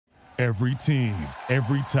Every team,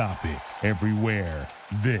 every topic, everywhere.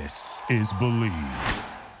 This is Believe.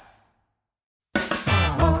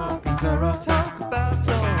 Mark and Sarah talk about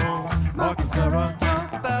songs. Mark and Sarah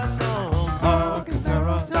talk about songs. Mark and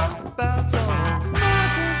Sarah talk about songs.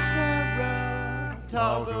 Mark and Sarah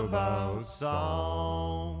talk about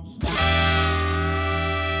songs.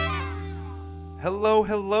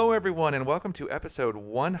 Hello, everyone, and welcome to episode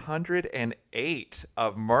 108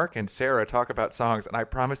 of Mark and Sarah Talk About Songs. And I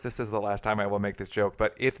promise this is the last time I will make this joke,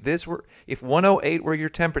 but if 108 were your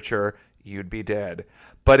temperature, you'd be dead.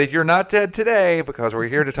 But if you're not dead today, because we're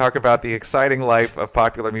here to talk about the exciting life of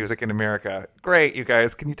popular music in America. Great, you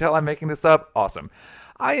guys. Can you tell I'm making this up? Awesome.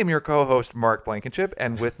 I am your co-host, Mark Blankenship,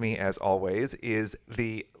 and with me, as always, is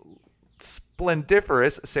the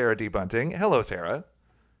splendiferous Sarah D. Bunting. Hello, Sarah.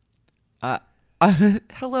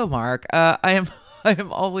 Hello, Mark. I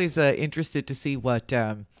am always interested to see what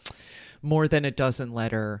more than a dozen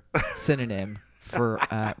letter synonym for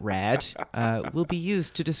rad will be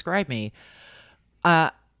used to describe me.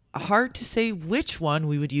 Hard to say which one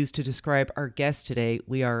we would use to describe our guest today.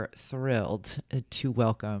 We are thrilled to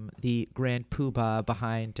welcome the grand poobah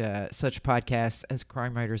behind such podcasts as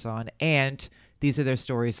Crime Writers On and These Are Their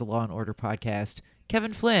Stories, the Law and Order podcast,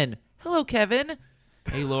 Kevin Flynn. Hello, Kevin.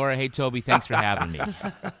 Hey, Laura. Hey, Toby. Thanks for having me.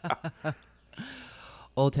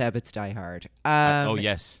 Old habits die hard. Oh,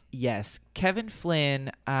 yes. Yes. Kevin Flynn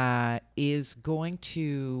is going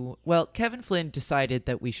to... Well, Kevin Flynn decided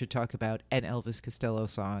that we should talk about an Elvis Costello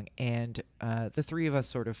song, and the three of us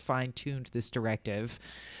sort of fine-tuned this directive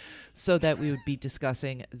so that we would be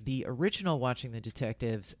discussing the original Watching the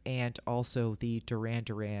Detectives and also the Duran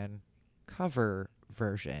Duran cover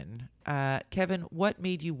version. Kevin, what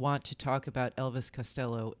made you want to talk about Elvis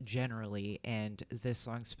Costello generally and this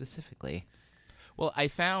song specifically? Well, I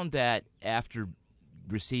found that after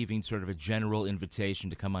receiving sort of a general invitation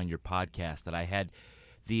to come on your podcast that I had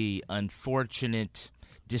the unfortunate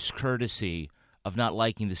discourtesy of not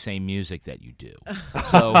liking the same music that you do.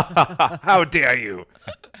 So, How dare you?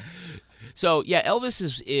 So yeah,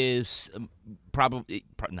 Elvis is probably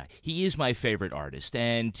not. He is my favorite artist,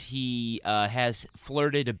 and he has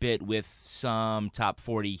flirted a bit with some top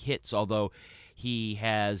 40 hits. Although he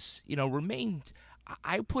has, remained.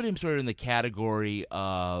 I put him sort of in the category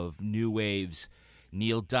of new wave's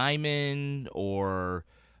Neil Diamond, or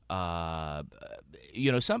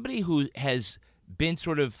somebody who has been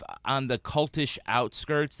sort of on the cultish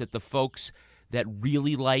outskirts. That the folks that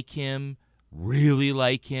really like him.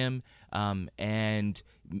 And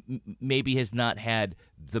maybe has not had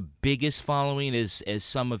the biggest following as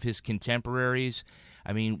some of his contemporaries.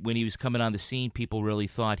 I mean, when he was coming on the scene, people really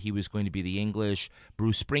thought he was going to be the English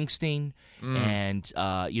Bruce Springsteen, and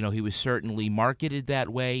he was certainly marketed that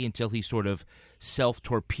way until he sort of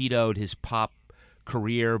self-torpedoed his pop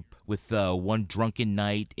career with one drunken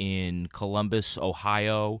night in Columbus,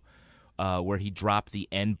 Ohio, where he dropped the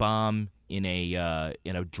N-bomb in a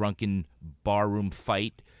drunken barroom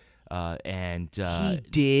fight. He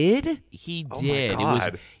did. He Oh did. my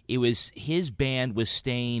God. It was his band was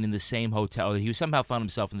staying in the same hotel. He somehow found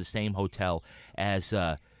himself in the same hotel as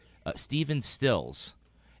Stephen Stills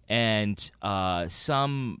and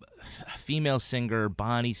some female singer,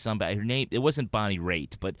 Bonnie somebody. Her name, it wasn't Bonnie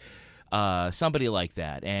Raitt, but somebody like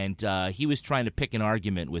that. And he was trying to pick an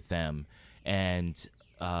argument with them, and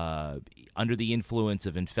under the influence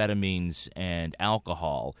of amphetamines and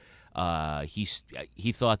alcohol. He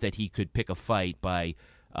thought that he could pick a fight by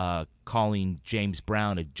calling James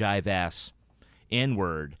Brown a jive-ass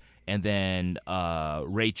N-word, and then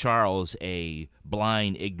Ray Charles a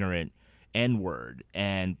blind, ignorant N-word,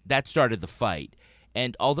 and that started the fight.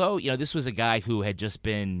 And although, this was a guy who had just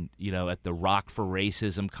been, at the Rock for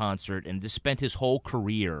Racism concert and just spent his whole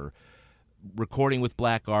career recording with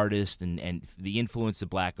black artists and the influence of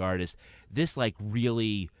black artists, this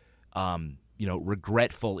really...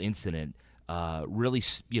 regretful incident really,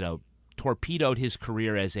 torpedoed his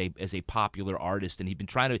career as a popular artist, and he's been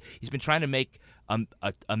trying to make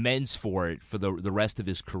amends for it for the rest of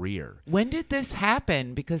his career. When did this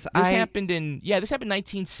happen? Because this happened in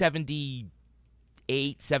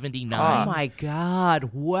 1978, 79. Oh my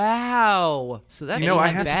God! Wow. So that's I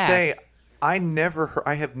have to say, I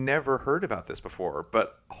have never heard about this before.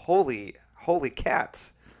 But holy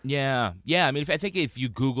cats! Yeah. I mean, I think if you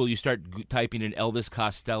Google, you start typing in Elvis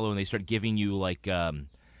Costello, and they start giving you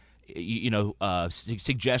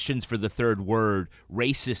suggestions for the third word,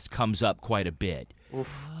 racist comes up quite a bit.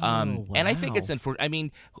 Wow. And I think it's unfortunate. I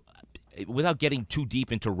mean, without getting too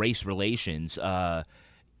deep into race relations, I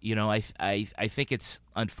think it's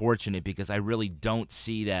unfortunate because I really don't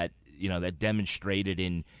see that that demonstrated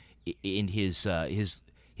in his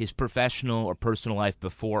his professional or personal life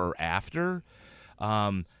before or after.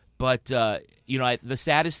 But the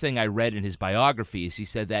saddest thing I read in his biography is he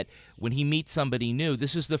said that when he meets somebody new,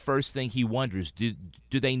 this is the first thing he wonders: do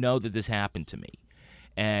they know that this happened to me?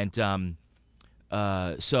 And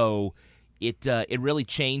so it really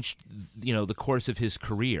changed, the course of his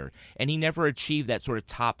career. And he never achieved that sort of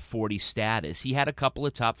top 40 status. He had a couple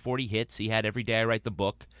of top 40 hits. He had Every Day I Write the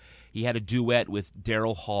Book. He had a duet with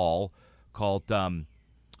Daryl Hall called The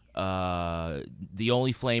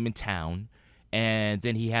Only Flame in Town. And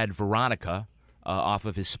then he had Veronica off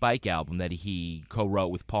of his Spike album that he co-wrote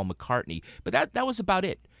with Paul McCartney. But that was about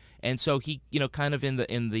it. And so he, kind of in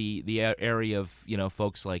the area of,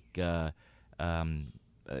 folks like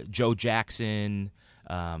Joe Jackson,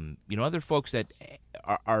 other folks that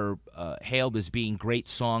are hailed as being great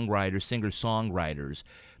songwriters, singer-songwriters,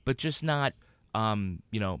 but just not,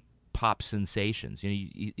 pop sensations.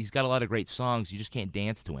 He's got a lot of great songs. You just can't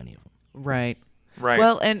dance to any of them. Right. Right.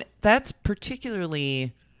 Well, and that's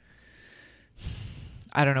particularly,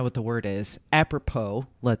 I don't know what the word is, apropos,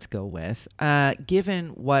 let's go with, given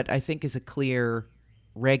what I think is a clear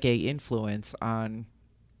reggae influence on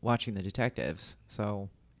Watching the Detectives. So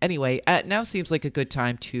anyway, now seems like a good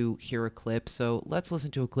time to hear a clip. So let's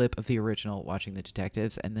listen to a clip of the original Watching the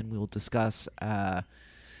Detectives, and then we'll discuss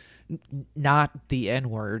not the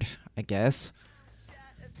N-word, I guess.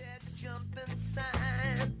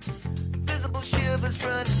 Visible shivers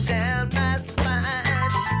running down my spine.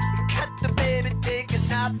 Cut the baby,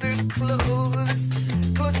 taking off her clothes.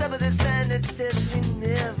 Close up with a sign that says we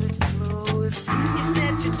never close. You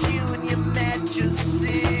snatch a chew and you match your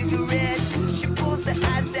cigarette. She pulls the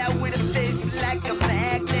eyes out with a face like a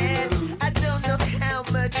magnet. I don't know how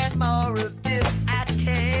much more of this I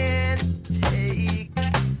can take.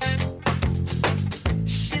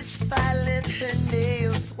 She's filing her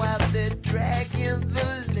nails while they're dragging the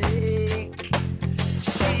lake.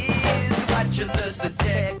 She's watching the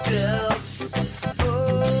detectives.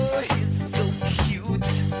 Oh, he's so cute.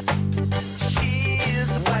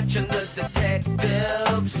 She's watching the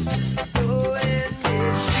detectives. Oh, and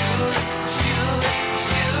they shoot.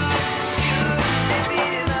 They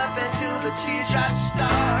beat him up until the teardrops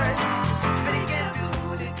start. But he can't do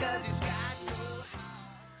it 'cause he's got no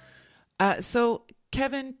heart. So,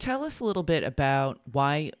 Kevin, tell us a little bit about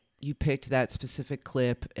why you picked that specific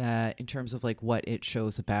clip in terms of like what it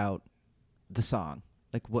shows about the song.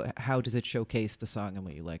 Like, how does it showcase the song and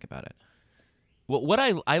what you like about it? Well, what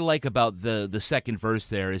I like about the second verse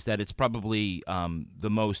there is that it's probably the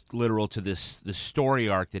most literal to the story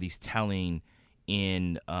arc that he's telling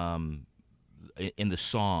in the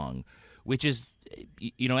song, which is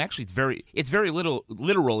actually it's very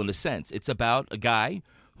literal in a sense. It's about a guy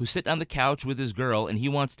who's sitting on the couch with his girl and he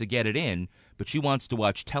wants to get it in, but she wants to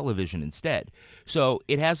watch television instead. So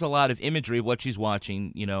it has a lot of imagery of what she's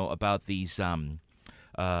watching, about these scenes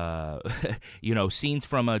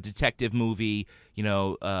from a detective movie,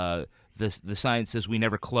 the sign says we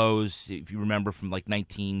never close. If you remember from like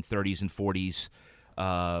 1930s and 40s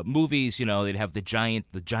movies, they'd have the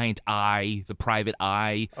giant eye, the private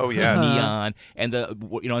eye. Oh, yes. Neon, and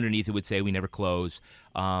underneath it would say we never close.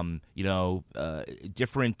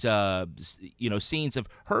 Different scenes of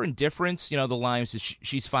her indifference. The lines is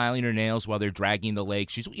she's filing her nails while they're dragging the lake.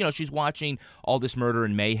 She's watching all this murder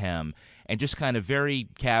and mayhem and just kind of very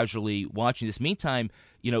casually watching this. Meantime,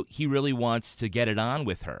 he really wants to get it on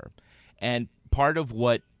with her, and part of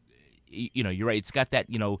what you're right. It's got that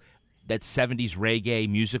that 70s reggae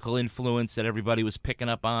musical influence that everybody was picking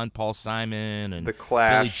up on, Paul Simon and The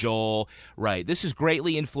Clash. Billy Joel. Right. This is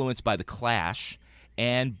greatly influenced by The Clash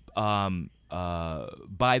and by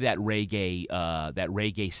that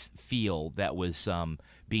reggae feel that was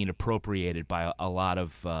being appropriated by a lot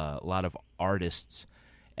of artists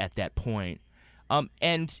at that point. One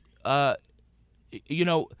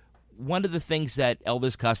of the things that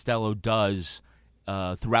Elvis Costello does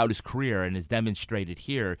throughout his career and is demonstrated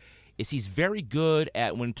here is he's very good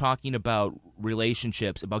at, when talking about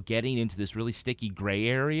relationships, about getting into this really sticky gray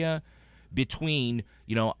area between,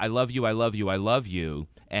 I love you, I love you, I love you,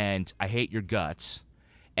 and I hate your guts.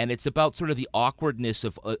 And it's about sort of the awkwardness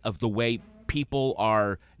of the way people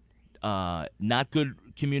are not good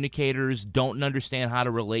communicators, don't understand how to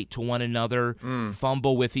relate to one another,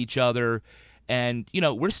 fumble with each other. And,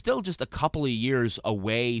 we're still just a couple of years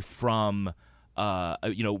away from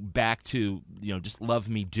back to, just love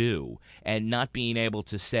me do, and not being able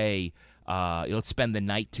to say, let's spend the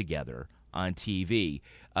night together on TV.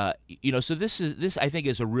 So this I think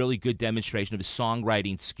is a really good demonstration of his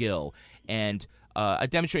songwriting skill and a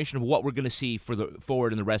demonstration of what we're going to see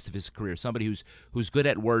forward in the rest of his career. Somebody who's good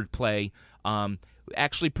at wordplay.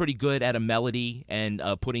 actually pretty good at a melody and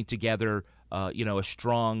putting together, a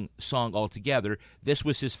strong song altogether. This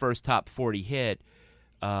was his first top 40 hit.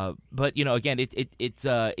 But again, it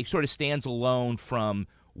sort of stands alone from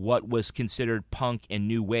what was considered punk and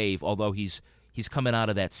new wave, although he's coming out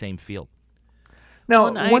of that same field.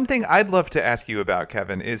 Now, one thing I'd love to ask you about,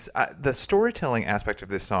 Kevin, is the storytelling aspect of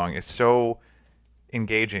this song is so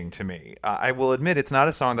engaging to me. I will admit it's not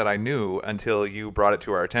a song that I knew until you brought it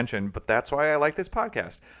to our attention, but that's why I like this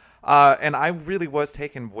podcast. And I really was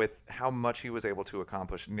taken with how much he was able to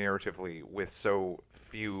accomplish narratively with so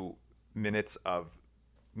few minutes of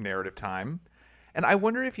narrative time. And I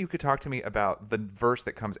wonder if you could talk to me about the verse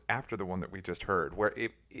that comes after the one that we just heard, where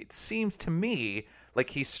it seems to me like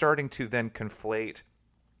he's starting to then conflate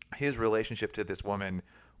his relationship to this woman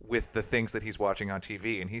with the things that he's watching on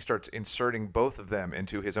TV, and he starts inserting both of them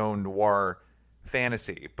into his own noir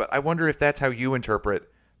fantasy. But I wonder if that's how you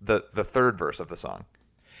interpret the third verse of the song.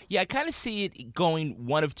 Yeah, I kind of see it going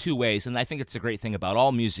one of two ways, and I think it's a great thing about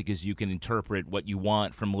all music is you can interpret what you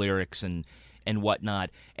want from lyrics and whatnot.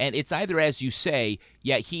 And it's either, as you say,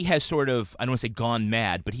 he has sort of, I don't want to say gone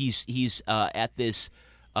mad, but he's at this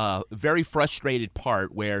very frustrated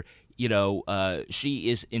part where, she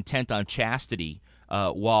is intent on chastity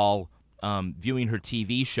while viewing her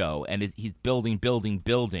TV show, and he's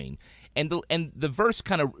building. And the verse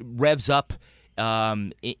kind of revs up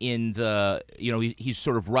in the, he's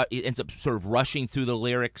sort of ends up sort of rushing through the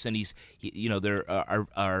lyrics, and there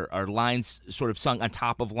are lines sort of sung on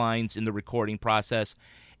top of lines in the recording process.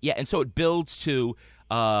 Yeah, and so it builds to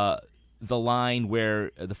the line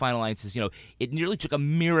where the final line says, it nearly took a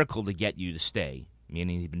miracle to get you to stay.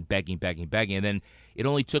 Meaning he'd been begging, and then it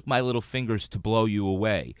only took my little fingers to blow you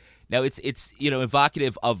away. Now it's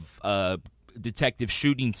evocative of detective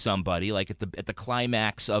shooting somebody, like at the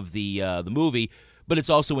climax of the movie, but it's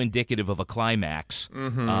also indicative of a climax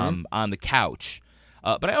on the couch.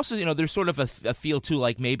 But I also, there's sort of a feel too,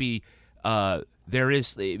 like maybe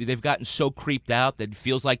they've gotten so creeped out that it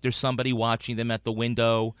feels like there's somebody watching them at the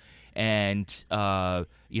window, and I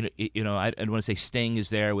don't want to say Sting is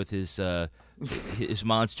there with his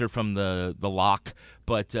monster from the Lock,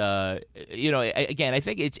 but again, I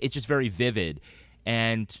think it's just very vivid,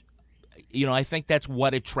 and I think that's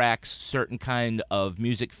what attracts certain kind of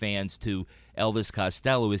music fans to Elvis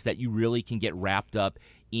Costello, is that you really can get wrapped up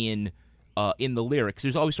in the lyrics.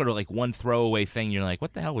 There's always sort of like one throwaway thing. You're like,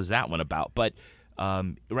 what the hell was that one about? But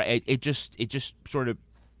it just sort of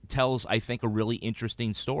tells, I think, a really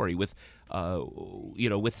interesting story with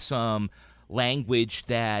with some language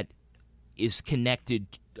that is connected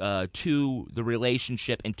to the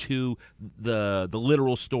relationship and to the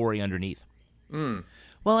literal story underneath.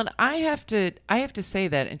 Well, and I have to say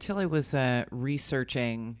that until I was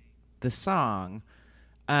researching the song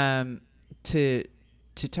to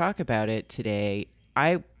talk about it today,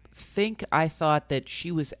 I thought that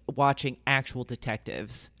she was watching actual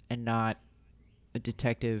detectives and not a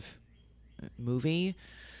detective movie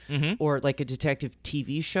or like a detective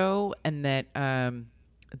TV show, and that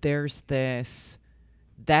there's this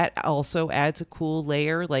that also adds a cool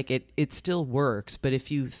layer. Like it still works, but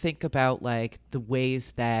if you think about like the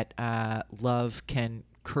ways that love can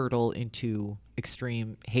curdle into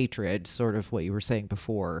extreme hatred, sort of what you were saying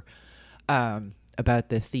before about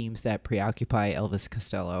the themes that preoccupy Elvis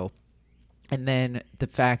Costello, and then the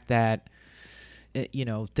fact that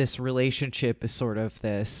this relationship is sort of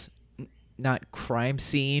this not crime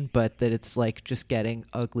scene, but that it's like just getting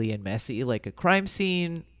ugly and messy like a crime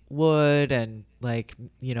scene would, and like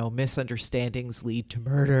misunderstandings lead to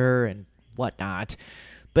murder and whatnot.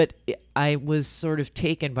 But I was sort of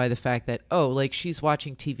taken by the fact that like she's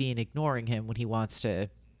watching TV and ignoring him when he wants to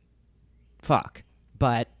fuck,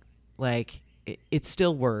 but like it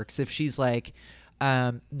still works if she's like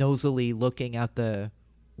nosily looking out the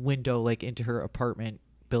window like into her apartment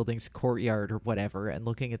building's courtyard or whatever and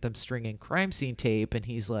looking at them stringing crime scene tape, and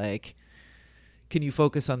he's like, can you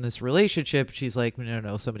focus on this relationship? She's like,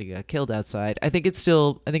 no, somebody got killed outside. I think it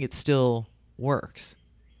still works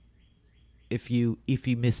if you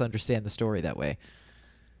misunderstand the story that way.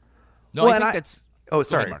 No, well, I think that's... Oh,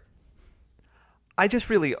 sorry. Ahead, Mark. I just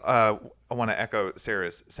really I want to echo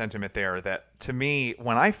Sarah's sentiment there, that to me,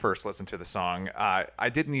 when I first listened to the song, I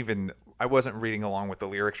wasn't reading along with the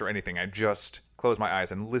lyrics or anything. I just closed my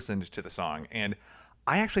eyes and listened to the song. And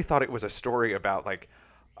I actually thought it was a story about like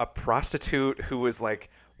a prostitute who was like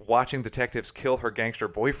watching detectives kill her gangster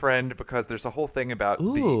boyfriend, because there's a whole thing about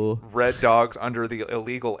the red dogs under the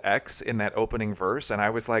illegal X in that opening verse. And I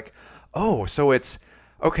was like, oh, so it's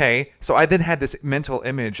okay. So I then had this mental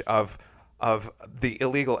image of of the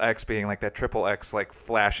illegal X being like that triple X, like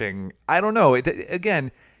flashing. I don't know.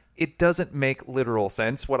 It doesn't make literal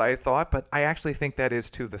sense what I thought, but I actually think that is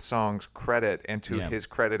to the song's credit and to his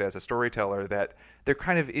credit as a storyteller, that there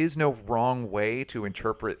kind of is no wrong way to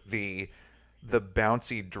interpret the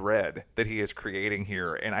bouncy dread that he is creating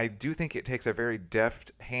here. And I do think it takes a very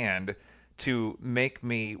deft hand to make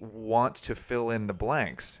me want to fill in the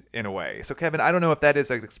blanks in a way. So Kevin, I don't know if that is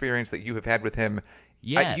an experience that you have had with him.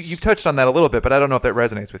 Yes. You've touched on that a little bit, but I don't know if that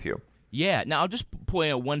resonates with you. Yeah. Now, I'll just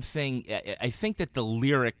point out one thing. I think that the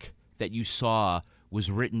lyric that you saw was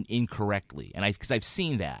written incorrectly, and because I've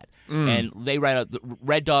seen that. And they write out the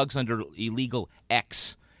red dogs under illegal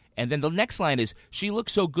X. And then the next line is, she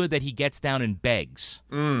looks so good that he gets down and begs.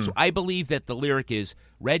 So I believe that the lyric is,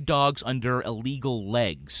 red dogs under illegal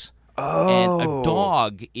legs. Oh. And a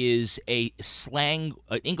dog is an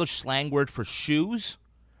English slang word for shoes.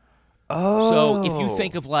 Oh. So if you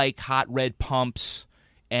think of like hot red pumps,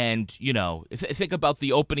 and think about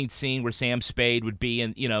the opening scene where Sam Spade would be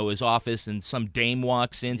in his office, and some dame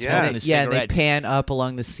walks in smoking a and cigarette. they pan up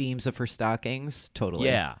along the seams of her stockings. Totally.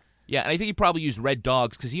 Yeah, and I think he probably used Red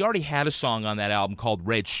Dogs because he already had a song on that album called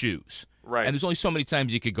Red Shoes. Right. And there's only so many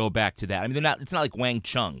times you could go back to that. I mean, it's not like Wang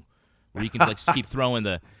Chung, where you can like keep throwing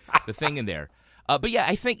the thing in there. But yeah,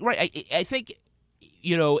 I think I think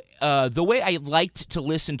the way I liked to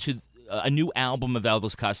listen to a new album of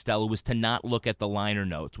Elvis Costello was to not look at the liner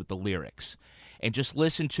notes with the lyrics, and just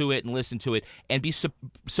listen to it and be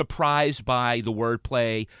surprised by the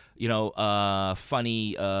wordplay,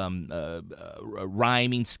 funny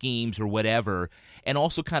rhyming schemes or whatever, and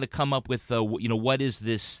also kind of come up with what is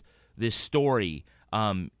this story.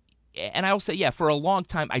 And I will say, for a long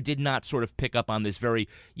time I did not sort of pick up on this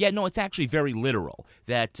it's actually very literal,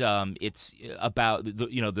 that it's about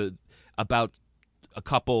about a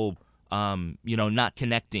couple not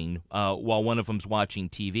connecting while one of them's watching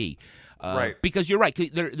TV. Right. Because you're right.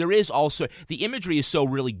 There is also, the imagery is so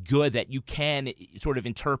really good that you can sort of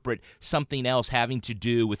interpret something else having to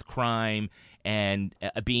do with crime and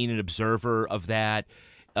being an observer of that.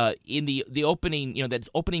 In the opening, that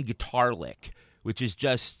opening guitar lick, which is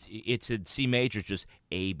it's in C major, just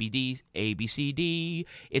A, B, D, A, B, C, D.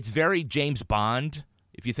 It's very James Bond.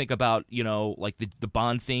 If you think about, like the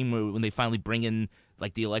Bond theme when they finally bring in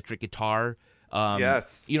like the electric guitar.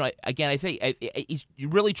 Yes. Again, I think he's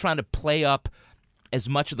really trying to play up as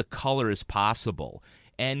much of the color as possible.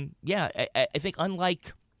 And I think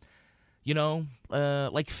unlike,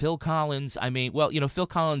 like Phil Collins, Phil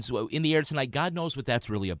Collins, In the Air Tonight, God knows what that's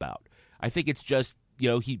really about. I think it's just,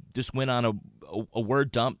 he just went on a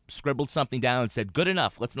word dump, scribbled something down, and said, "Good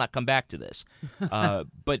enough. Let's not come back to this." But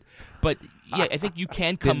I think you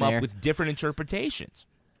can come up with different interpretations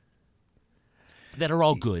that are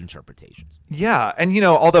all good interpretations. Yeah, and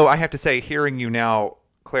although I have to say, hearing you now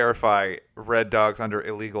clarify red dogs under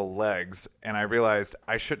illegal legs, and I realized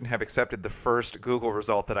I shouldn't have accepted the first Google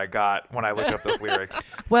result that I got when I looked up those lyrics.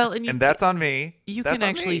 Well, and that's on me. You That's can on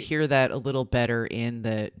actually me. hear that a little better in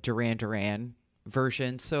the Duran Duran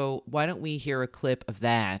version. So why don't we hear a clip of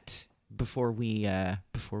that before we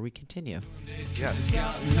continue? Yes.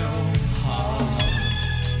 Long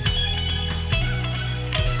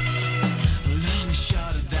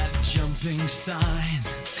shot of that jumping sign,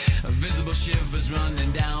 visible shivers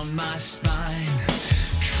running down my spine.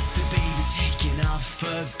 Cut the baby taking off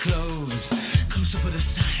her clothes, close up with a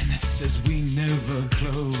sign that says we never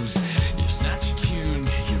close. You snatch a tune,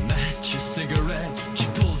 you match a cigarette. She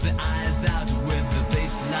pulls the eyes out with the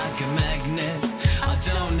face like a magnet. I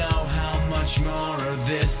don't know how much more of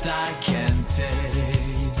this I can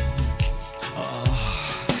take. Oh,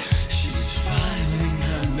 she's filing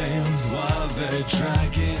her nails while they're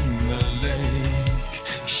dragging the lake.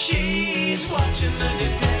 She's watching the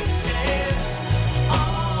detectives.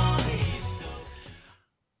 Oh, he's so...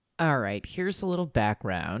 All right, here's a little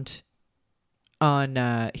background on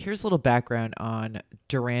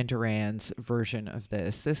Duran Duran's version of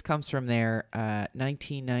this. This comes from their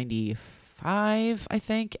 1995, I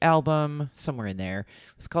think, album, somewhere in there.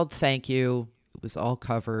 It was called Thank You. It was all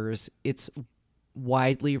covers. It's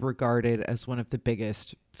widely regarded as one of the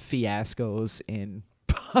biggest fiascos in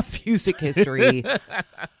pop music history.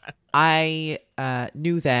 I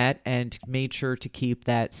knew that and made sure to keep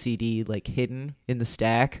that CD like hidden in the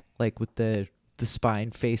stack, like with the spine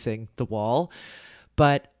facing the wall.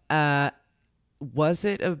 But was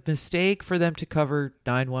it a mistake for them to cover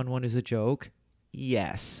 911 as a joke?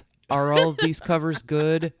 Yes. Are all of these covers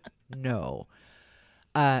good? No.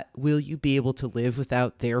 Will you be able to live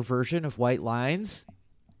without their version of White Lines?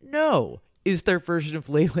 No. Is their version of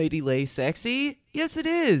Lay Lady Lay sexy? Yes, it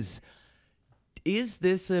is. is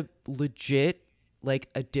this a legit like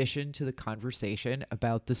addition to the conversation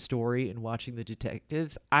about the story and watching the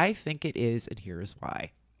detectives? I think it is, and here's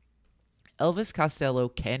why. Elvis Costello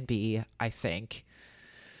can be, I think,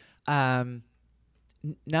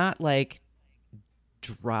 not like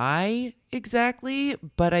dry exactly,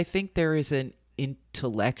 but I think there is an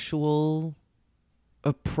intellectual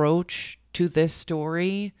approach to this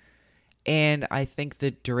story, and I think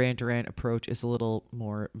the Duran Duran approach is a little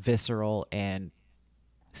more visceral and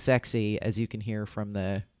sexy, as you can hear from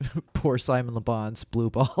the poor Simon Le Bon's blue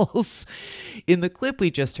balls in the clip we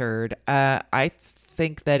just heard. I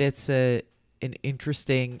think that it's an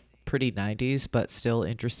interesting, pretty 90s, but still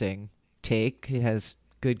interesting take. It has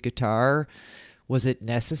good guitar. Was it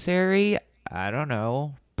necessary? I don't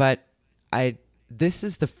know, but this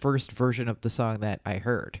is the first version of the song that I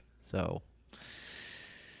heard, so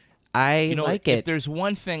I like it. If there's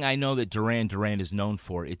one thing I know that Duran Duran is known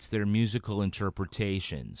for, it's their musical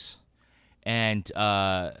interpretations, and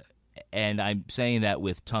I'm saying that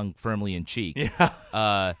with tongue firmly in cheek. Yeah.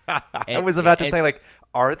 I was about to say, like,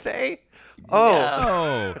 are they?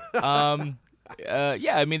 Oh. No.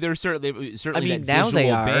 Yeah, I mean, they're certainly. I mean, that now they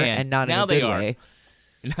visual are, band. and not in now a good they way.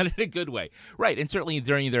 Not in a good way, right? And certainly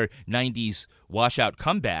during their '90s washout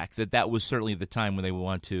comeback, that was certainly the time when they would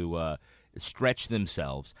want to stretch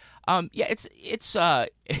themselves. Yeah, it's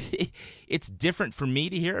it's different for me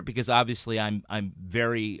to hear it because obviously I'm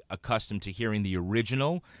very accustomed to hearing the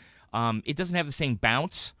original. It doesn't have the same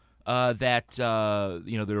bounce that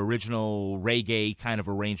the original reggae kind of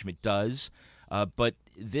arrangement does, but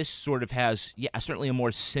this sort of has certainly a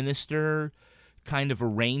more sinister kind of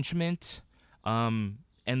arrangement.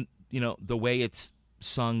 And the way it's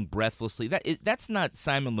sung breathlessly, that's not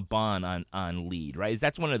Simon Le Bon on lead, right?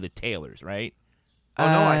 That's one of the Taylors, right? Oh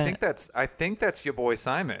no, I think that's your boy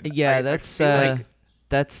Simon. Yeah, that's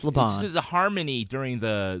Le Bon. So the harmony during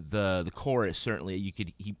the chorus, certainly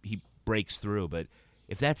he breaks through, but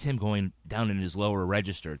if that's him going down in his lower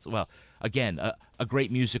register, again, a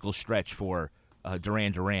great musical stretch for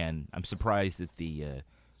Duran Duran. I'm surprised that the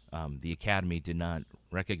Academy did not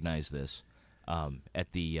recognize this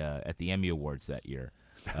at the Emmy Awards that year.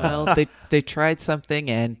 Well, they tried something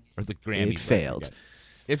and or the Grammys, it failed.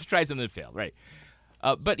 It's tried something that failed, right?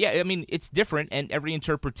 But yeah, I mean, it's different, and every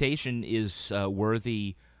interpretation is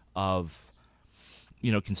worthy of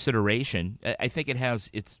consideration. I think it has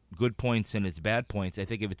its good points and its bad points. I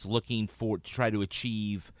think if it's looking to try to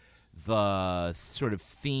achieve the sort of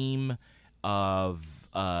theme of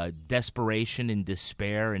desperation and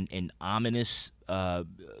despair and ominous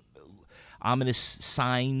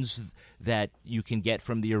signs that you can get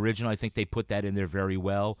from the original, I think they put that in there very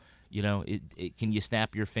well. Can you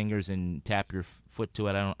snap your fingers and tap your foot to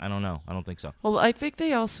it? I don't know. I don't think so. Well, I think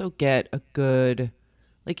they also get a good,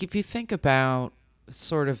 like, if you think about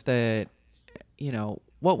sort of the,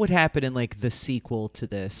 what would happen in like the sequel to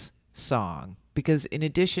this song, because in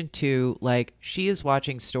addition to like she is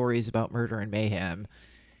watching stories about murder and mayhem,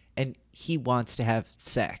 and he wants to have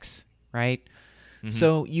sex, right? Mm-hmm.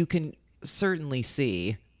 So you can certainly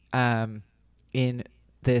see in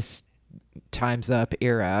this Time's Up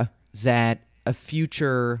era that a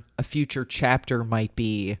future chapter might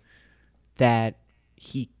be that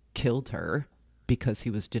he killed her because he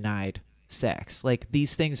was denied sex. Like,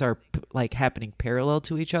 these things are like happening parallel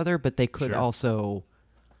to each other, but they could also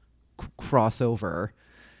cross over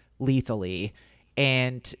lethally,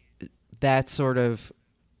 and that's sort of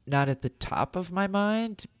not at the top of my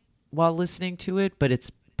mind while listening to it, but it's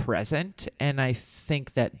present, and I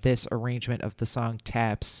think that this arrangement of the song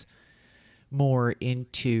taps more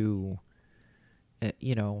into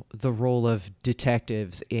the role of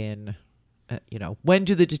detectives in when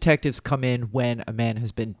do the detectives come in when a man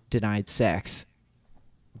has been denied sex,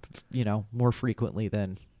 more frequently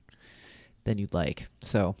than you'd like.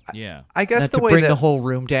 So yeah, I guess not the to way bring that the whole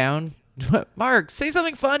room down. Mark, say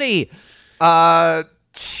something funny.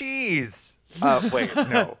 Cheese. Wait,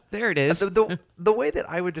 no. There it is. The way that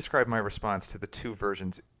I would describe my response to the two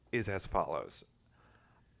versions is as follows.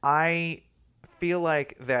 I feel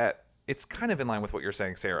like that it's kind of in line with what you're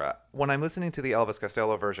saying, Sarah. When I'm listening to the Elvis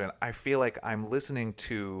Costello version, I feel like I'm listening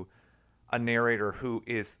to a narrator who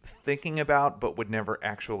is thinking about but would never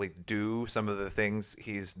actually do some of the things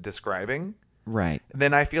he's describing. Right.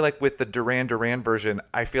 Then I feel like with the Duran Duran version,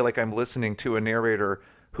 I feel like I'm listening to a narrator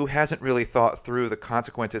who hasn't really thought through the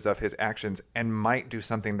consequences of his actions and might do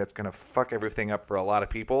something that's going to fuck everything up for a lot of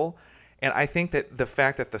people. And I think that the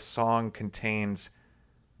fact that the song contains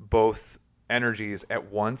both energies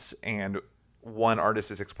at once, and one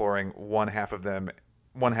artist is exploring one half of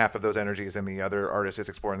those energies, and the other artist is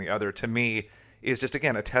exploring the other, to me is just,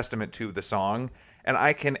 again, a testament to the song. And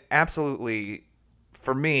I can absolutely,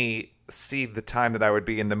 for me, see the time that I would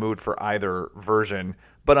be in the mood for either version.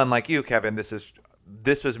 But unlike you, Kevin, this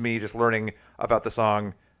was me just learning about the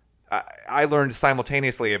song. I learned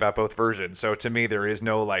simultaneously about both versions. So to me, there is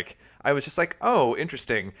no I was just like, oh,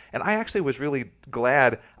 interesting. And I actually was really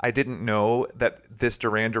glad I didn't know that this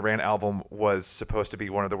Duran Duran album was supposed to be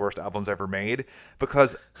one of the worst albums ever made,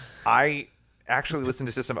 because I actually listened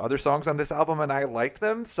to some other songs on this album and I liked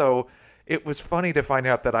them. So it was funny to find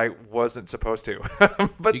out that I wasn't supposed to.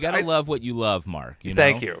 But you gotta love what you love, Mark. You know?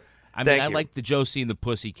 Thank you. I mean, I like the Josie and the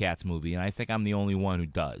Pussycats movie, and I think I'm the only one who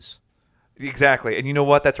does. Exactly. And you know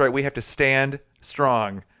what? That's right. We have to stand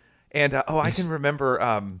strong. And I can remember.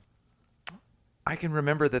 I can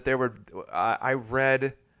remember that there were. I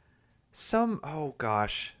read some. Oh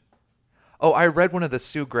gosh. Oh, I read one of the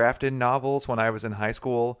Sue Grafton novels when I was in high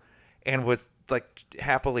school, and was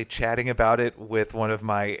happily chatting about it with one of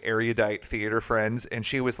my erudite theater friends, and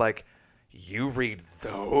she was like, "You read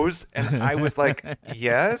those?" And I was like,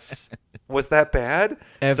 "Yes." Was that bad?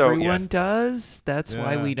 Everyone does. That's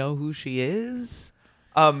why we know who she is.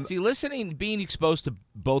 See, being exposed to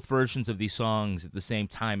both versions of these songs at the same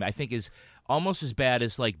time, I think is almost as bad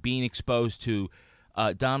as being exposed to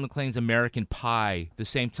Don McLean's American Pie the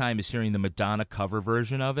same time as hearing the Madonna cover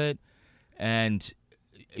version of it. And,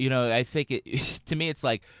 I think to me, it's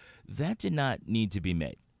like, that did not need to be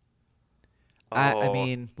made. I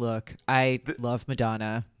mean, look, I love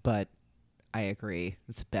Madonna, but I agree.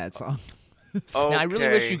 It's a bad song. Now, I really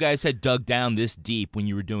wish you guys had dug down this deep when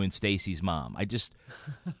you were doing Stacy's Mom.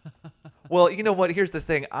 Well, you know what? Here's the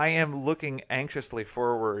thing. I am looking anxiously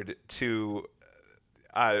forward to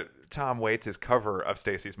Tom Waits' cover of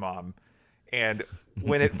Stacy's Mom. And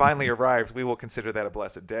when it finally arrives, we will consider that a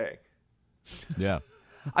blessed day. Yeah.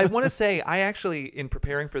 I want to say, I actually, in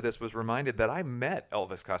preparing for this, was reminded that I met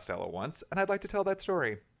Elvis Costello once, and I'd like to tell that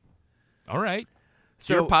story. All right. It's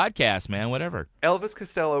your podcast, man, whatever. Elvis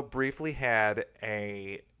Costello briefly had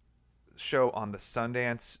a show on the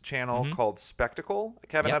Sundance Channel called Spectacle.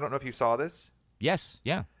 Kevin, Yep. I don't know if you saw this. Yes,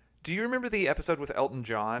 yeah. Do you remember the episode with Elton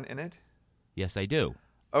John in it? Yes, I do.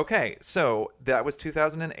 Okay, so that was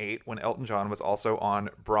 2008 when Elton John was also on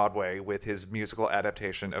Broadway with his musical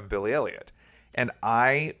adaptation of Billy Elliot. And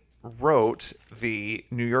I wrote the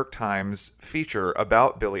New York Times feature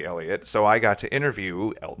about Billy Elliot, so I got to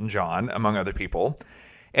interview Elton John, among other people.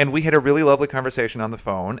 And we had a really lovely conversation on the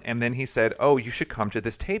phone, and then he said, "Oh, you should come to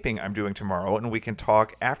this taping I'm doing tomorrow, and we can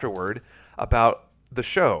talk afterward about the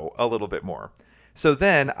show a little bit more." So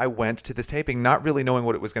then I went to this taping not really knowing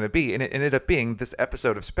what it was going to be, and it ended up being this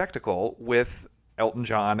episode of Spectacle with Elton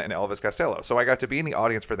John and Elvis Costello. So I got to be in the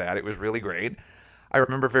audience for that. It was really great. I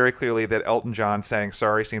remember very clearly that Elton John saying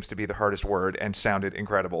 "sorry" seems to be the hardest word and sounded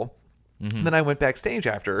incredible. Then I went backstage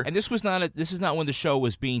after. And this is not when the show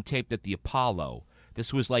was being taped at the Apollo.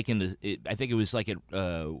 This was I think it was at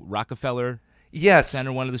Rockefeller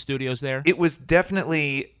Center, one of the studios there. It was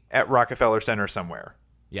definitely at Rockefeller Center somewhere.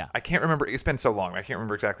 Yeah. I can't remember. It's been so long. I can't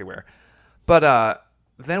remember exactly where. But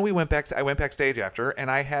then I went backstage after, and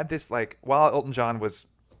I had this while Elton John was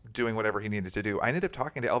doing whatever he needed to do, I ended up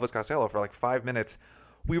talking to Elvis Costello for 5 minutes.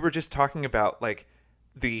 We were just talking about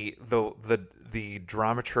the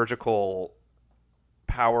dramaturgical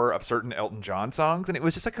power of certain Elton John songs, and it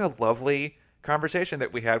was just a lovely conversation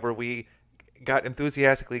that we had where we got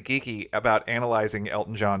enthusiastically geeky about analyzing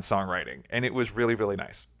Elton John's songwriting, and it was really, really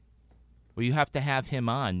nice. Well, you have to have him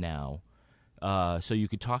on now, so you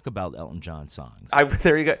could talk about Elton John songs.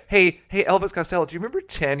 There you go. Hey, Elvis Costello, do you remember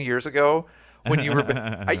 10 years ago when you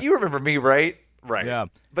were? You remember me, right? Right. Yeah.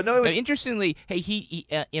 But no, it was interestingly. Hey, he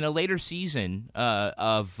in a later season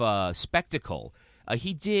of Spectacle,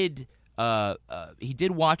 he did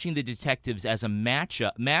Watching the Detectives as a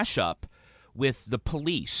mashup with the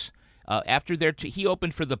Police. After he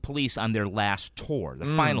opened for the Police on their last tour, the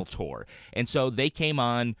final tour, and so they came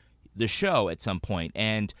on the show at some point,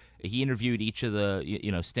 and he interviewed each of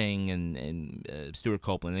the Sting and Stuart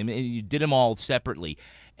Copeland. I mean, you did them all separately,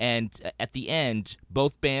 and at the end,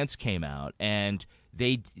 both bands came out, and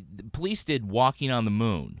the Police did "Walking on the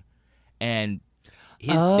Moon," and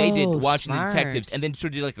they did "Watching the Detectives," and then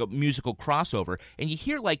sort of did a musical crossover, and you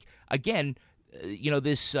hear again.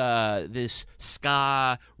 This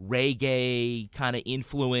ska reggae kind of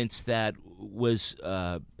influence that was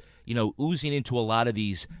oozing into a lot of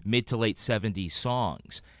these mid to late 70s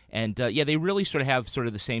songs. And they really sort of have sort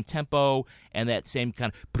of the same tempo and that same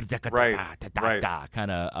kind of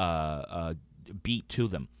kind of beat to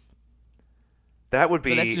them. That would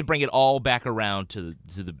be. So that's to bring it all back around to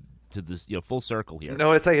the to this, full circle here.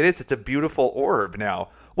 No, it's a beautiful orb now.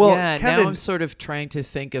 Well, yeah, Kevin, now I'm sort of trying to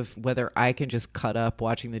think of whether I can just cut up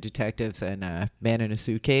watching the detectives and Man in a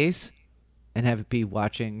Suitcase and have it be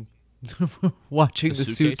watching the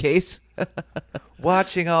suitcase.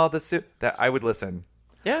 watching all the that I would listen.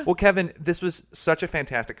 Yeah. Well, Kevin, this was such a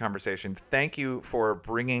fantastic conversation. Thank you for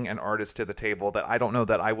bringing an artist to the table that I don't know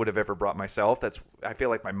that I would have ever brought myself. I feel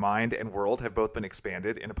like my mind and world have both been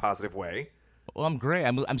expanded in a positive way. Well, I'm great.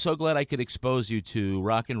 I'm so glad I could expose you to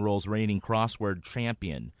rock and roll's reigning crossword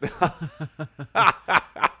champion.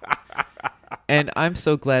 And I'm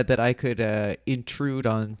so glad that I could intrude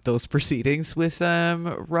on those proceedings with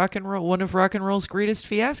rock and roll, one of rock and roll's greatest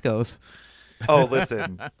fiascos. Oh,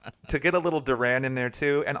 listen, to get a little Duran in there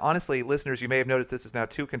too. And honestly, listeners, you may have noticed this is now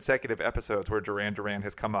 2 consecutive episodes where Duran Duran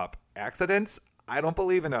has come up. Accidents? I don't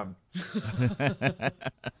believe in them.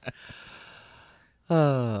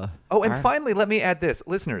 Finally, let me add this.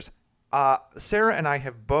 Listeners, Sarah and I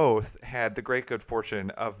have both had the great good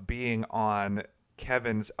fortune of being on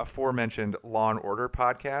Kevin's aforementioned Law and Order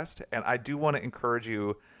podcast, and I do want to encourage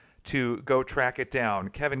you to go track it down.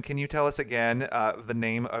 Kevin, can you tell us again the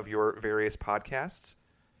name of your various podcasts?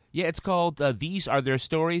 Yeah, it's called These Are Their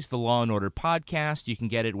Stories, the Law and Order podcast. You can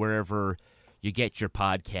get it wherever you get your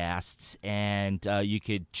podcasts, and you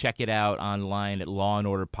could check it out online at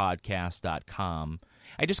lawandorderpodcast.com.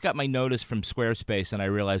 I just got my notice from Squarespace, and I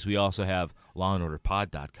realized we also have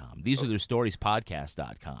lawandorderpod.com. These are their stories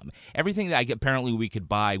podcast.com. Everything that apparently we could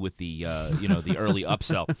buy with the the early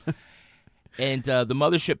upsell. And the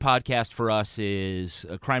mothership podcast for us is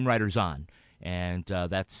Crime Writers On, and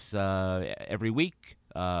that's every week.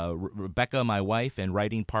 Rebecca, my wife and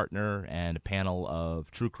writing partner, and a panel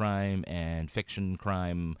of true crime and fiction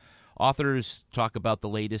crime authors talk about the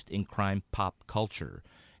latest in crime pop culture.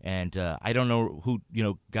 And I don't know who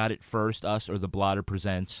got it first, us or The Blotter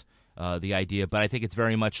Presents the idea, but I think it's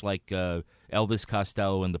very much like Elvis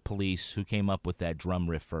Costello and the Police, who came up with that drum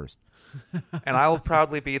riff first. And I'll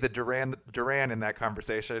probably be the Duran in that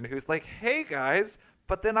conversation, who's like, "Hey guys,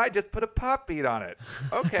 but then I just put a pop beat on it."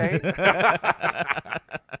 Okay.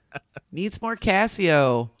 Needs more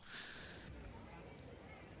Casio.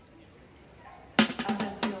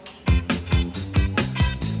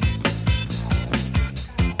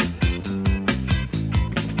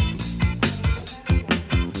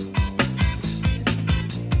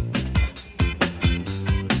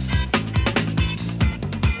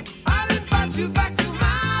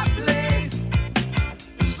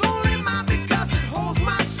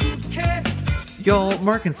 Y'all,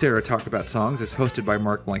 Mark and Sarah Talk About Songs is hosted by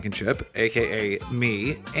Mark Blankenship, a.k.a.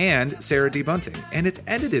 me, and Sarah D. Bunting, and it's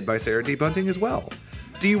edited by Sarah D. Bunting as well.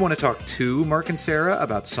 Do you want to talk to Mark and Sarah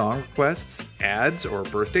about song requests, ads, or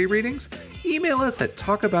birthday readings? Email us at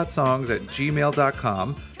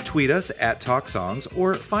talkaboutsongs@gmail.com, tweet us at talksongs,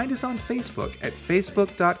 or find us on Facebook at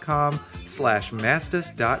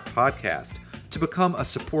facebook.com/mastus.podcast. To become a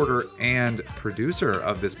supporter and producer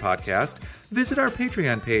of this podcast, visit our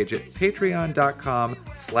Patreon page at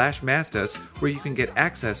patreon.com/Mastus, where you can get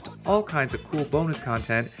access to all kinds of cool bonus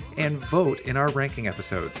content and vote in our ranking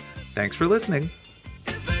episodes. Thanks for listening.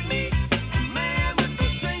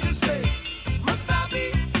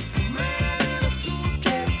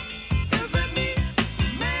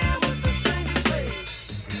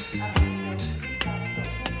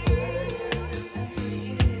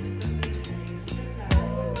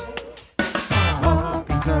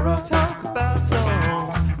 Sarah talk about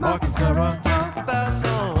songs. Mark and Sarah talk about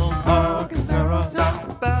songs. Mark and Sarah talk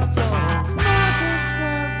about songs. Mark and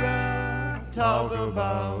Sarah talk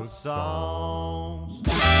about songs.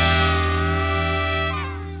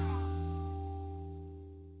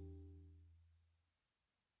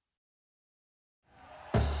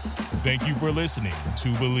 Thank you for listening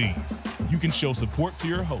to Believe. You can show support to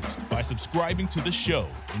your host by subscribing to the show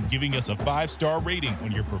and giving us a 5-star rating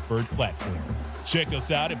on your preferred platform. Check us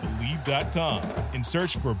out at Believe.com and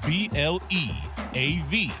search for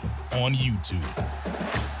BLEAV on YouTube.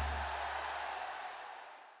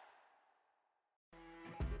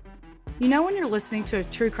 You know when you're listening to a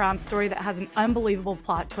true crime story that has an unbelievable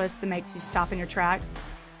plot twist that makes you stop in your tracks?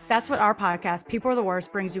 That's what our podcast, People Are the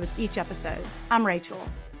Worst, brings you with each episode. I'm Rachel.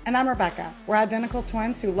 And I'm Rebecca. We're identical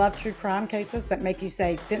twins who love true crime cases that make you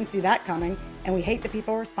say, didn't see that coming, and we hate the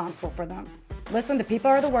people responsible for them. Listen to People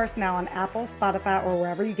Are the Worst now on Apple, Spotify, or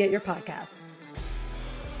wherever you get your podcasts.